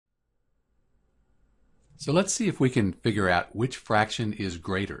So let's see if we can figure out which fraction is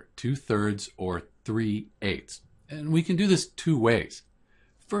greater, 2/3 or 3/8. And we can do this two ways.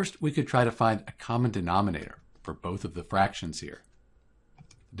 First, we could try to find a common denominator for both of the fractions here.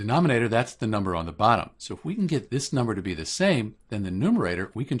 Denominator, that's the number on the bottom. So if we can get this number to be the same, then the numerator,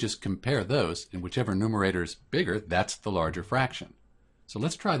 we can just compare those, and whichever numerator is bigger, that's the larger fraction. So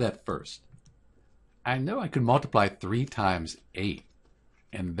let's try that first. I know I could multiply 3 times 8,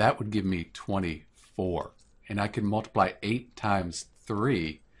 and that would give me 24. And I could multiply 8 times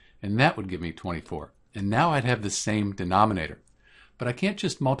 3, and that would give me 24. And now I'd have the same denominator. But I can't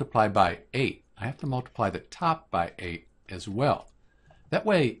just multiply by 8. I have to multiply the top by 8 as well. That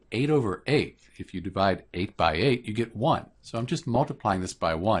way, 8 over 8, if you divide 8 by 8, you get 1. So I'm just multiplying this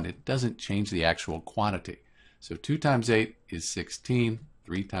by 1. It doesn't change the actual quantity. So 2 times 8 is 16,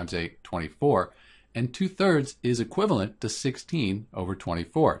 3 times 8, 24, and 2/3 is equivalent to 16 over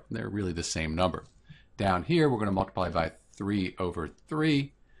 24. They're really the same number. Down here, we're going to multiply by 3 over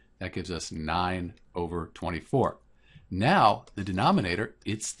 3. That gives us 9 over 24. Now, the denominator,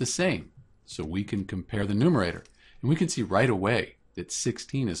 it's the same. So we can compare the numerator. And we can see right away that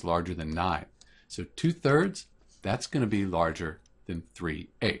 16 is larger than 9. So 2/3, that's going to be larger than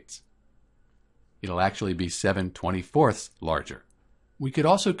 3/8. It'll actually be 7/24 larger. We could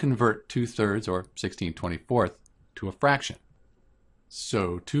also convert 2/3 or 16/24 to a fraction.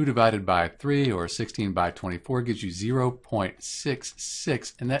 So 2 divided by 3 or 16 by 24 gives you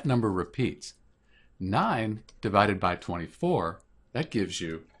 0.66, and that number repeats. 9 divided by 24, that gives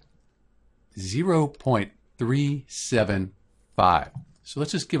you 0.375. So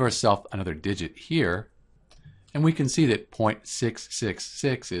let's just give ourselves another digit here, and we can see that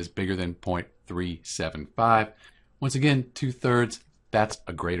 0.666 is bigger than 0.375. Once again, 2/3, that's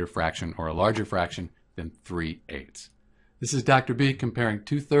a greater fraction or a larger fraction than 3/8. This is Dr. B comparing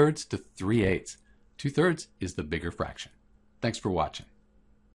 2/3 to 3/8. 2/3 is the bigger fraction. Thanks for watching.